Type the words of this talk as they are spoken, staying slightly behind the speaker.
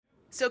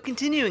So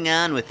continuing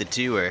on with the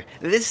tour,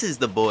 this is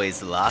the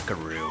boys' locker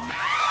room.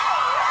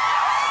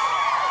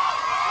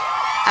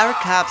 Our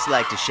cops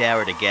like to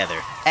shower together,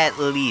 at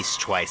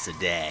least twice a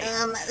day.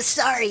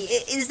 Sorry,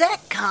 is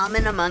that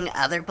common among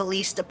other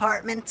police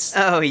departments?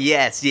 Oh,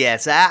 yes,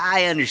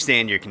 I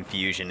understand your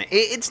confusion.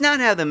 It's not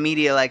how the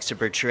media likes to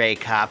portray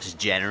cops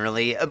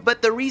generally,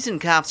 but the reason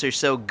cops are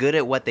so good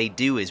at what they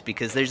do is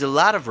because there's a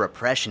lot of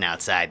repression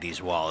outside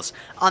these walls,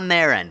 on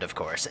their end, of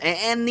course,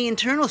 and the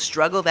internal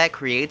struggle that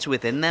creates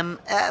within them,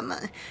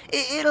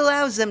 it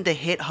allows them to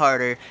hit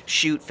harder,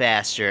 shoot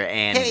faster,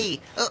 and... Hey,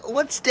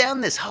 what's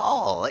down this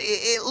hall?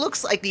 It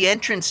looks like the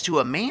entrance to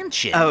a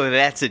mansion. Oh,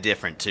 that's a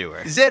different tour.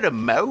 Is that a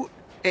moat?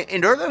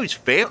 And are those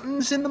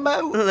fountains in the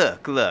moat?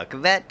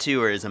 Look, that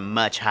tour is a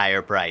much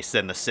higher price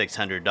than the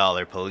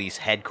 $600 police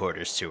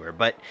headquarters tour,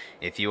 but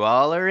if you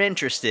all are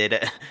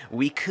interested,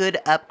 we could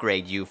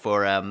upgrade you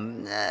for,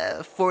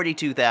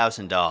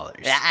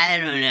 $42,000. I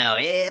don't know.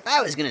 If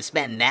I was gonna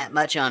spend that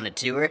much on a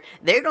tour,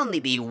 there'd only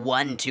be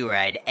one tour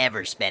I'd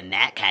ever spend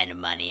that kind of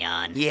money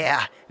on.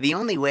 Yeah, the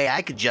only way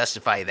I could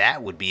justify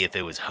that would be if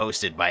it was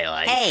hosted by,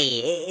 like...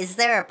 Hey, is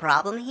there a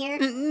problem here?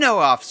 No,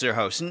 Officer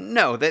Host,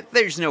 no,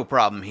 there's no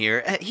problem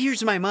here.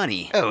 Here's my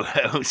money. Oh,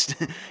 Host,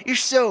 you're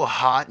so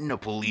hot in a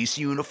police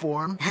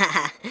uniform.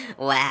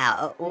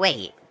 Wow,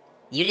 wait.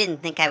 You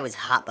didn't think I was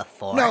hot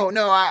before?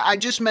 No, I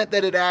just meant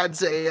that it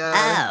adds a,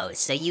 Oh,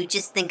 so you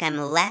just think I'm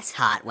less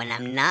hot when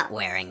I'm not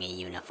wearing a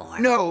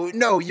uniform?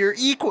 No, you're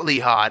equally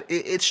hot.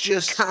 It's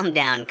just... Calm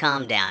down.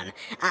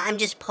 I'm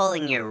just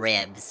pulling your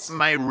ribs.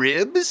 My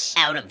ribs?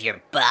 Out of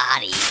your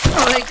body.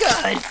 Oh my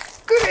god!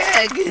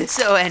 Greg!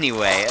 So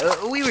anyway,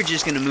 we were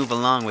just gonna move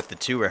along with the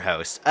tour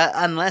host,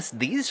 unless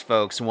these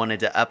folks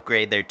wanted to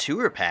upgrade their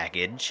tour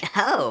package.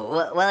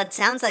 Oh, well, it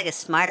sounds like a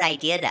smart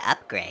idea to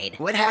upgrade.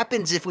 What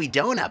happens if we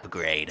don't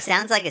upgrade?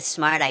 Sounds like a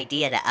smart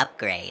idea to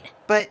upgrade.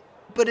 But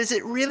is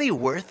it really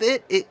worth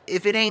it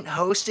if it ain't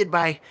hosted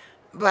by...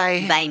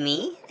 By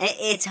me?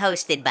 It's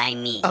hosted by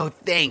me. Oh,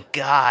 thank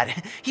God.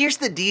 Here's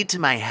the deed to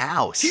my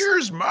house.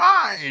 Here's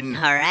mine!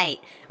 Alright,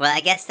 well, I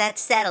guess that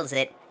settles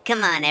it.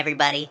 Come on,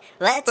 everybody,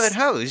 let's... But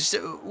host,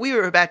 we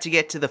were about to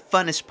get to the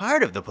funnest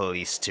part of the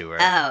police tour.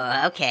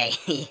 Oh, okay.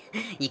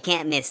 You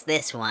can't miss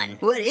this one.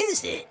 What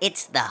is it?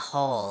 It's the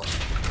hole.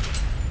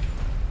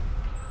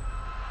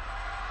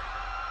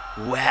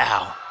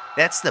 Wow,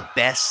 that's the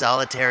best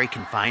solitary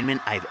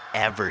confinement I've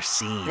ever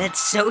seen. That's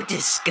so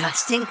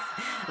disgusting.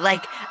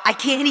 Like, I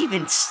can't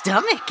even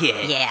stomach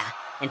it. Yeah,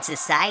 and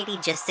society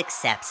just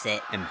accepts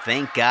it. And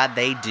thank God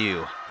they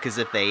do, because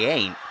if they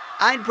ain't,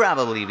 I'd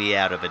probably be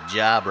out of a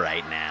job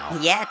right now.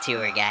 Yeah,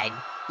 tour guide,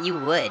 you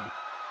would.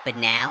 But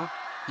now,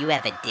 you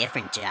have a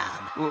different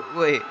job.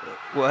 Wait,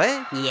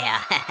 what? Yeah,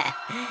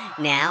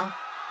 now,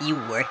 you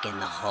work in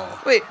the hole.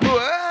 Wait,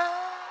 what?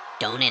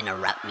 Don't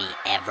interrupt me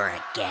ever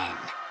again.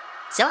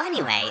 So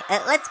anyway,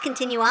 let's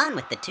continue on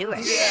with the tour.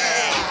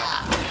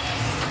 Yeah!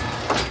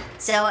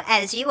 So,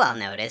 as you all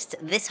noticed,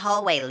 this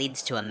hallway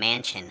leads to a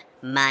mansion.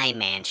 My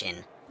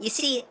mansion. You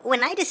see,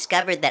 when I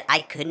discovered that I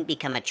couldn't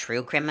become a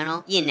true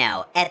criminal, you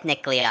know,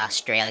 ethnically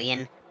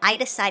Australian, I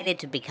decided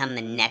to become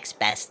the next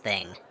best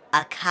thing.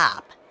 A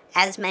cop,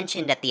 as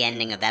mentioned at the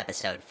ending of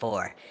episode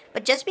 4.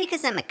 But just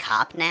because I'm a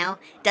cop now,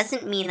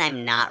 doesn't mean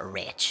I'm not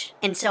rich.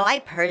 And so I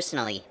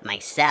personally,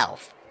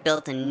 myself,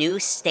 built a new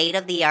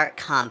state-of-the-art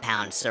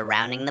compound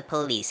surrounding the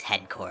police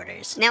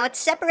headquarters. Now, it's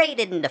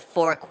separated into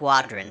 4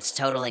 quadrants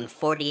totaling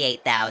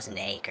 48,000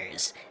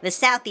 acres. The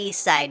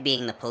southeast side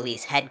being the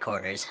police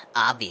headquarters,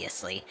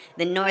 obviously.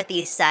 The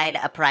northeast side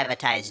a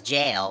privatized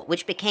jail,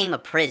 which became a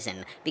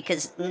prison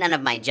because none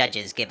of my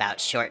judges give out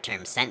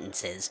short-term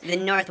sentences. The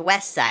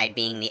northwest side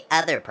being the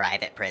other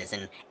private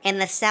prison,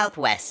 and the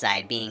southwest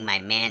side being my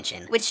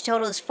mansion, which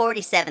totals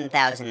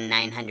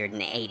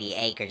 47,980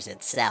 acres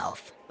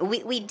itself.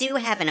 We do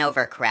have an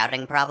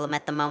overcrowding problem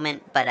at the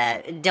moment,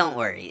 but don't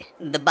worry.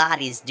 The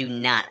bodies do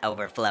not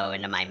overflow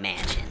into my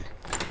mansion.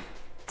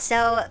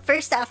 So,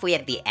 first off we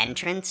have the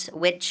entrance,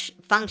 which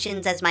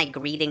functions as my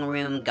greeting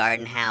room,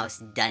 garden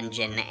house,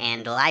 dungeon,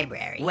 and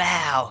library.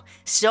 Wow,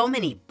 so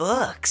many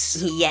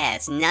books.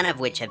 Yes, none of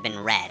which have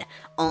been read,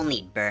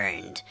 only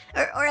burned.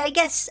 Or I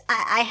guess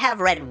I have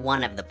read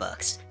one of the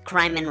books,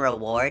 Crime and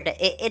Reward.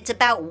 It's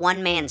about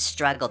one man's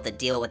struggle to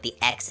deal with the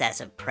excess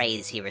of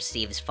praise he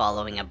receives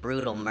following a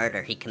brutal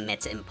murder he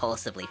commits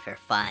impulsively for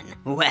fun.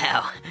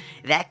 Wow,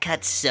 that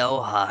cuts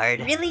so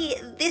hard. Really,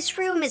 this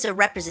room is a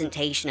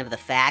representation of the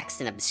facts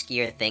and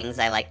obscure things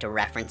I like to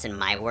reference in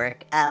my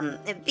work,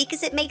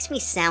 because it makes me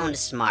sound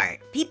smart.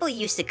 People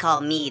used to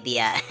call me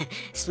the,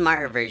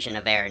 smarter version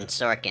of Aaron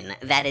Sorkin.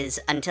 That is,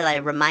 until I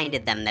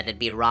reminded them that it'd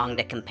be wrong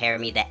to compare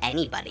me to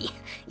anybody,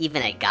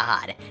 even a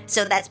god.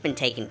 So that's been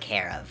taken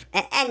care of.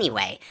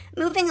 Anyway,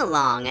 moving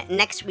along,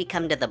 next we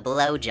come to the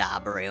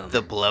blowjob room.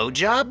 The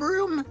blowjob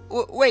room?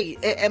 Wait,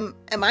 am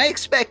I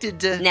expected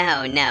to...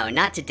 No,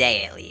 not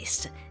today at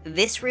least.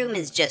 This room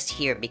is just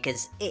here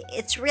because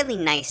it's really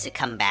nice to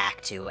come back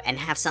to and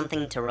have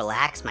something to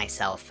relax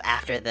myself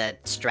after the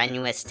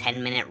strenuous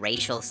 10-minute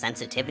racial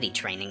sensitivity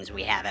trainings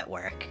we have at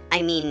work.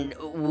 I mean,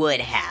 would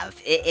have,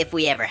 if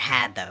we ever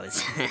had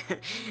those.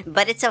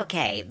 But it's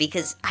okay,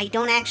 because I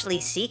don't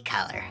actually see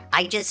color.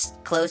 I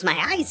just close my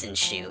eyes and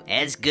shoot.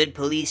 As good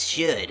police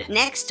should.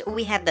 Next,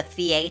 we have the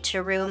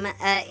theater room.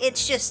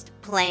 It's just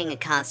playing a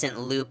constant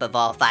loop of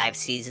all 5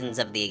 seasons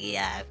of the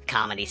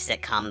comedy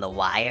sitcom The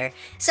Wire.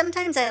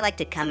 Sometimes I like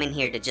to come in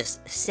here to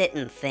just sit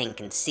and think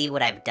and see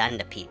what I've done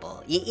to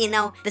people. You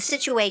know, the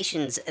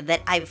situations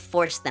that I've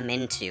forced them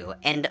into,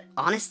 and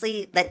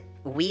honestly, that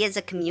we as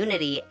a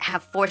community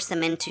have forced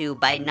them into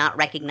by not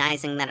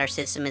recognizing that our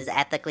system is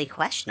ethically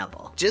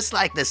questionable. Just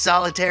like the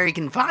solitary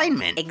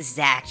confinement.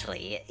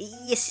 Exactly.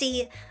 You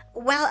see,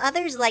 while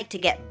others like to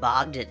get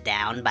bogged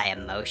down by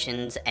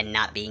emotions and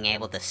not being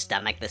able to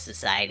stomach the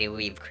society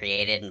we've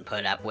created and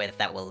put up with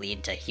that will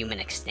lead to human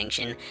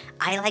extinction,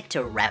 I like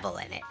to revel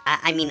in it.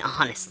 I mean,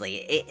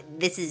 honestly,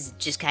 this is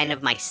just kind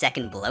of my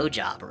second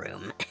blowjob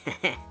room.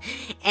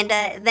 And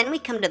then we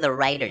come to the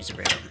writer's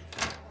room.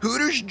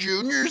 Hooters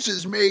Juniors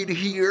is made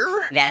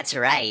here? That's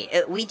right.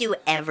 We do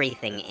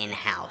everything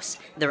in-house.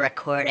 The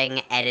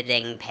recording,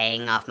 editing,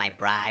 paying off my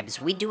bribes,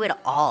 we do it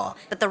all.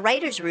 But the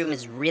writer's room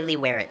is really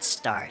where it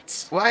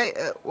starts. Why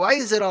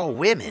is it all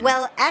women?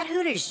 Well, at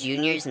Hooters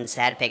Juniors and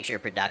Sad Picture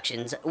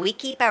Productions, we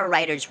keep our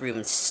writer's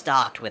room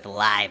stocked with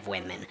live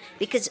women,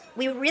 because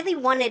we really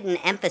wanted an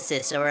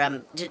emphasis,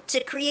 or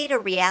to create a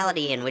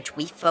reality in which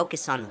we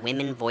focus on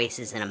women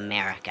voices in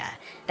America.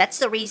 That's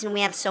the reason we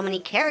have so many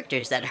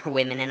characters that are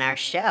women in our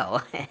show.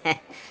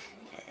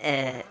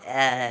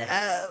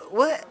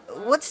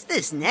 What's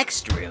this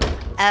next room?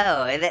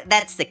 Oh,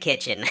 that's the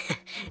kitchen.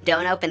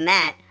 Don't open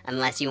that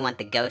unless you want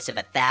the ghosts of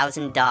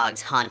 1,000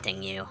 dogs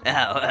haunting you.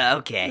 Oh,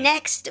 okay.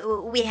 Next,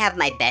 we have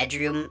my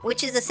bedroom,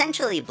 which is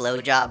essentially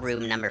blowjob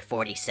room number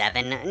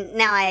 47.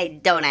 Now, I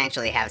don't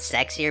actually have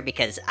sex here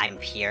because I'm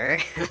pure,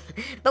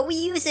 but we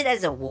use it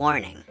as a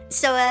warning.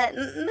 So,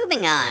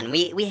 moving on,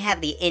 we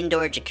have the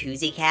indoor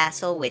jacuzzi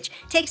castle, which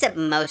takes up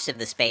most of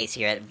the space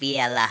here at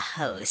Villa La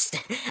Host,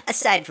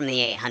 aside from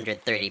the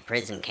 830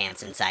 prison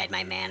camps inside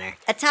my manor.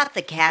 Atop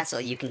the castle,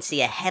 you can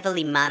see a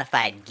heavily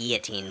modified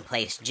guillotine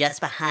placed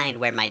just behind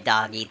where my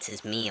dog eats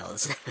his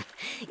meals.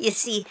 You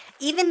see,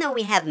 even though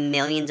we have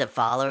millions of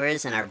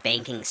followers and are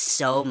banking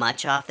so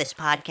much off this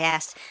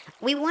podcast,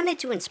 we wanted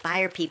to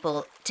inspire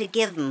people to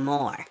give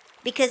more.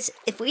 Because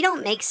if we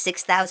don't make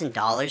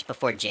 $6,000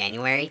 before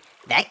January,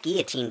 that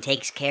guillotine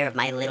takes care of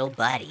my little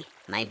buddy,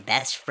 my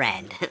best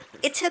friend.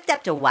 It's hooked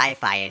up to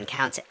Wi-Fi and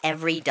counts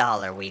every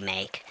dollar we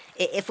make.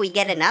 If we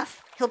get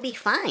enough, he'll be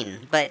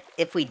fine. But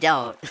if we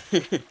don't,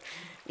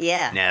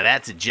 yeah. Now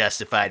that's a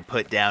justified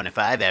put down if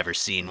I've ever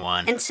seen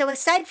one. And so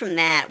aside from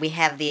that, we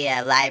have the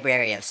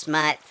Library of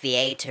Smut,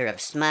 Theater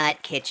of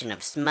Smut, Kitchen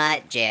of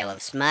Smut, Jail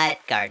of Smut,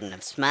 Garden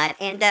of Smut,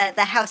 and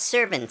the house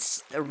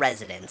servants'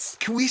 residence.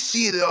 Can we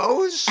see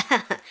those?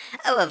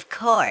 Oh, of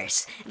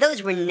course.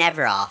 Those were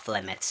never off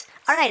limits.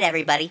 All right,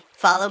 everybody,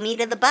 follow me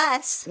to the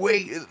bus.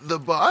 Wait, the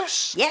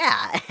bus?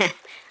 Yeah,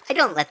 I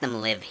don't let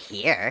them live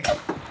here.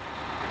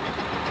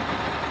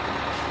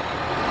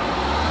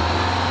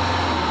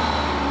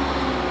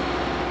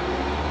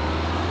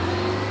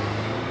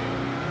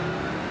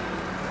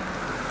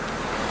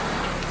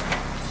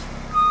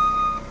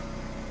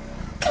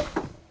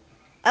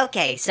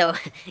 Okay, so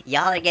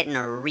y'all are getting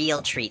a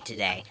real treat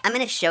today. I'm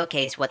gonna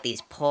showcase what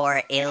these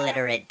poor,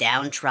 illiterate,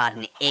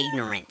 downtrodden,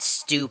 ignorant,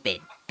 stupid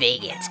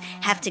bigots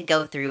have to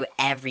go through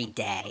every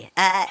day.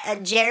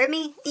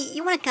 Jeremy,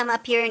 you wanna come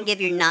up here and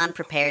give your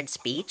non-prepared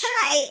speech?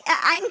 Hi,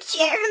 I'm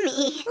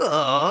Jeremy.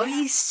 Oh,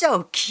 he's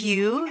so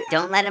cute.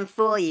 Don't let him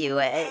fool you.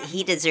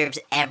 He deserves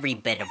every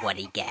bit of what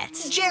he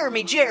gets.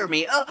 Jeremy,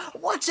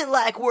 what's it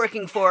like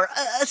working for,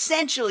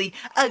 essentially,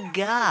 a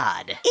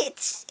god?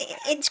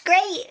 It's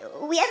great.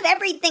 We have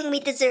everything we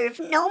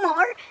deserve. No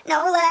more,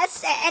 no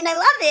less. And I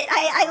love it.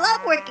 I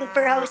love working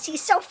for Host.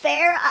 He's so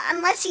fair,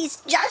 unless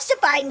he's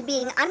justified in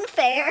being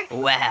unfair.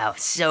 Wow,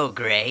 so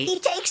great. He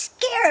takes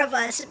care of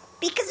us.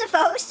 Because of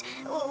Host,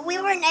 we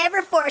were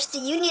never forced to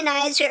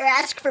unionize or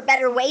ask for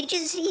better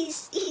wages.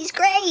 He's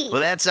great. Well,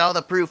 that's all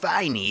the proof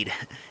I need.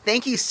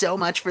 Thank you so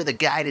much for the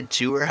guided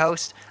tour,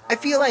 Host. I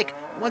feel like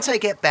once I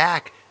get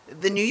back,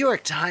 the New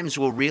York Times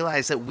will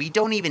realize that we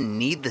don't even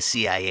need the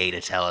CIA to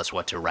tell us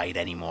what to write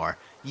anymore.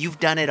 You've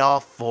done it all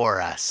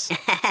for us.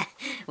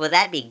 Well,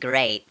 that'd be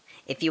great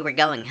if you were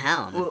going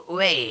home.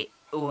 Wait,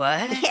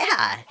 what?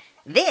 Yeah,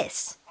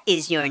 this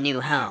is your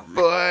new home.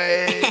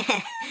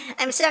 But...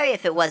 I'm sorry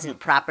if it wasn't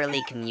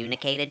properly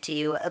communicated to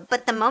you,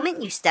 but the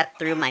moment you stepped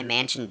through my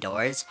mansion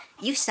doors,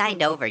 you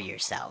signed over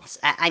yourselves.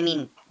 I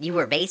mean, you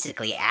were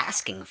basically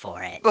asking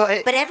for it.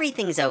 But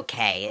everything's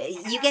okay.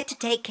 You get to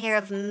take care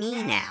of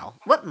me now.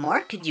 What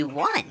more could you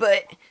want?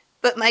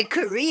 But my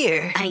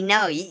career. I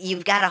know,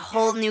 you've got a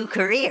whole new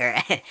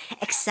career.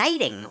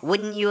 Exciting,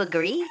 wouldn't you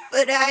agree?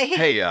 But I...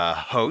 Hey,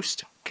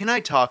 Host, Can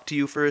I talk to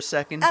you for a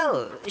second?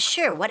 Oh,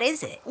 sure, what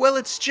is it? Well,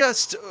 it's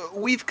just,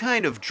 we've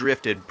kind of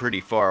drifted pretty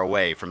far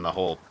away from the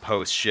whole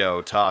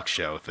post-show talk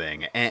show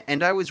thing,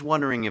 and I was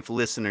wondering if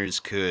listeners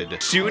could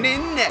tune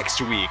in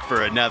next week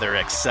for another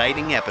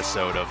exciting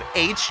episode of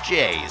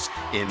HJ's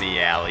in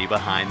the Alley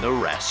Behind the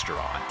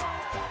Restaurant.